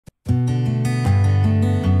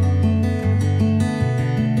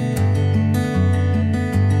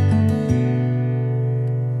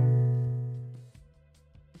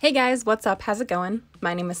Hey guys, what's up? How's it going?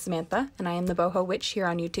 My name is Samantha, and I am the Boho Witch here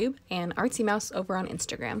on YouTube and Artsy Mouse over on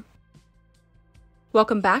Instagram.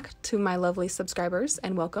 Welcome back to my lovely subscribers,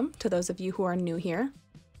 and welcome to those of you who are new here.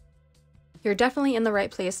 You're definitely in the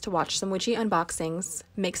right place to watch some witchy unboxings,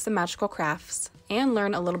 make some magical crafts, and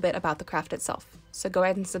learn a little bit about the craft itself. So go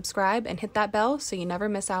ahead and subscribe and hit that bell so you never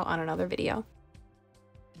miss out on another video.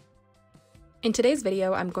 In today's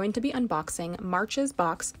video, I'm going to be unboxing March's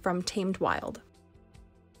box from Tamed Wild.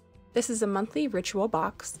 This is a monthly ritual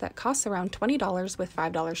box that costs around $20 with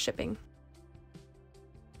 $5 shipping.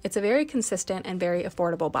 It's a very consistent and very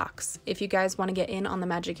affordable box. If you guys want to get in on the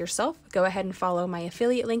magic yourself, go ahead and follow my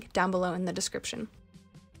affiliate link down below in the description.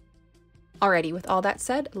 Alrighty, with all that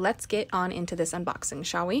said, let's get on into this unboxing,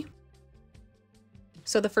 shall we?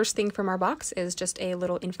 So the first thing from our box is just a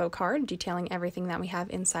little info card detailing everything that we have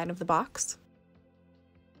inside of the box.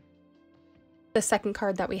 The second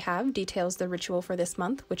card that we have details the ritual for this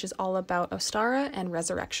month, which is all about Ostara and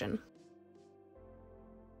resurrection.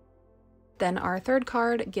 Then our third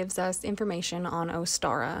card gives us information on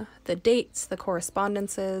Ostara, the dates, the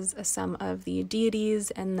correspondences, some of the deities,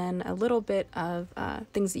 and then a little bit of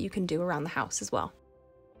things that you can do around the house as well.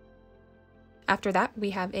 After that,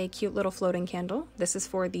 we have a cute little floating candle. This is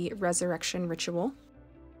for the resurrection ritual.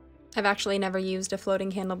 I've actually never used a floating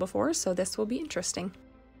candle before, so this will be interesting.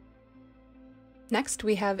 Next,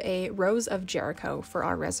 we have a Rose of Jericho for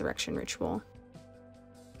our resurrection ritual.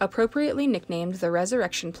 Appropriately nicknamed the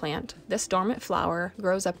resurrection plant, this dormant flower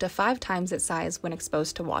grows up to 5 times its size when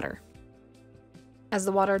exposed to water. As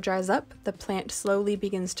the water dries up, the plant slowly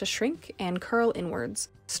begins to shrink and curl inwards,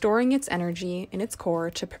 storing its energy in its core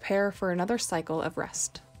to prepare for another cycle of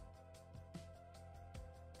rest.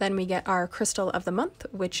 Then we get our crystal of the month,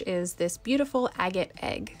 which is this beautiful agate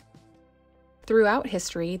egg. Throughout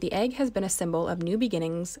history, the egg has been a symbol of new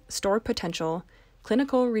beginnings, stored potential,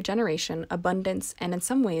 clinical regeneration, abundance, and in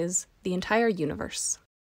some ways, the entire universe.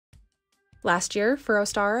 Last year, for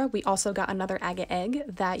Ostara, we also got another agate egg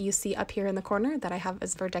that you see up here in the corner that I have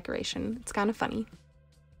as for decoration. It's kind of funny.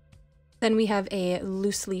 Then we have a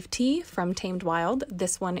loose leaf tea from Tamed Wild.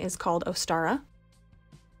 This one is called Ostara.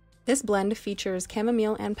 This blend features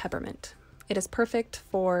chamomile and peppermint. It is perfect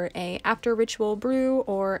for a after ritual brew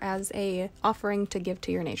or as a offering to give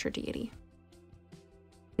to your nature deity.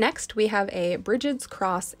 Next, we have a Bridget's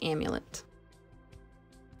Cross amulet.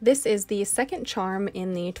 This is the second charm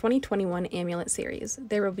in the 2021 amulet series.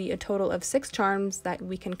 There will be a total of 6 charms that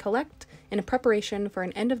we can collect in preparation for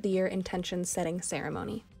an end of the year intention setting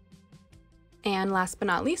ceremony. And last but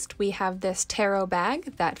not least, we have this tarot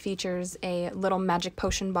bag that features a little magic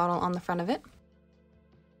potion bottle on the front of it.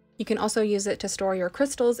 You can also use it to store your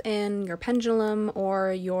crystals in, your pendulum,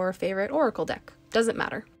 or your favorite oracle deck. Doesn't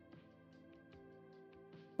matter.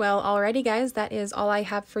 Well, alrighty guys, that is all I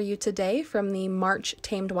have for you today from the March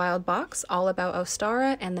Tamed Wild box, all about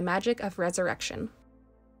Ostara and the magic of resurrection.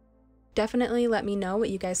 Definitely let me know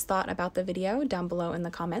what you guys thought about the video down below in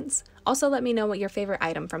the comments. Also let me know what your favorite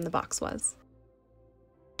item from the box was.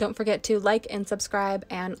 Don't forget to like and subscribe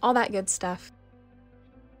and all that good stuff.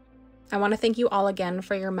 I want to thank you all again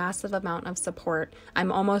for your massive amount of support.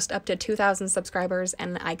 I'm almost up to 2,000 subscribers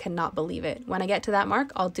and I cannot believe it. When I get to that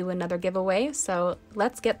mark, I'll do another giveaway, so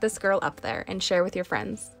let's get this girl up there and share with your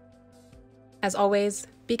friends. As always,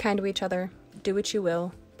 be kind to each other, do what you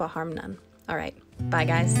will, but harm none. Alright, bye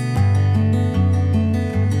guys.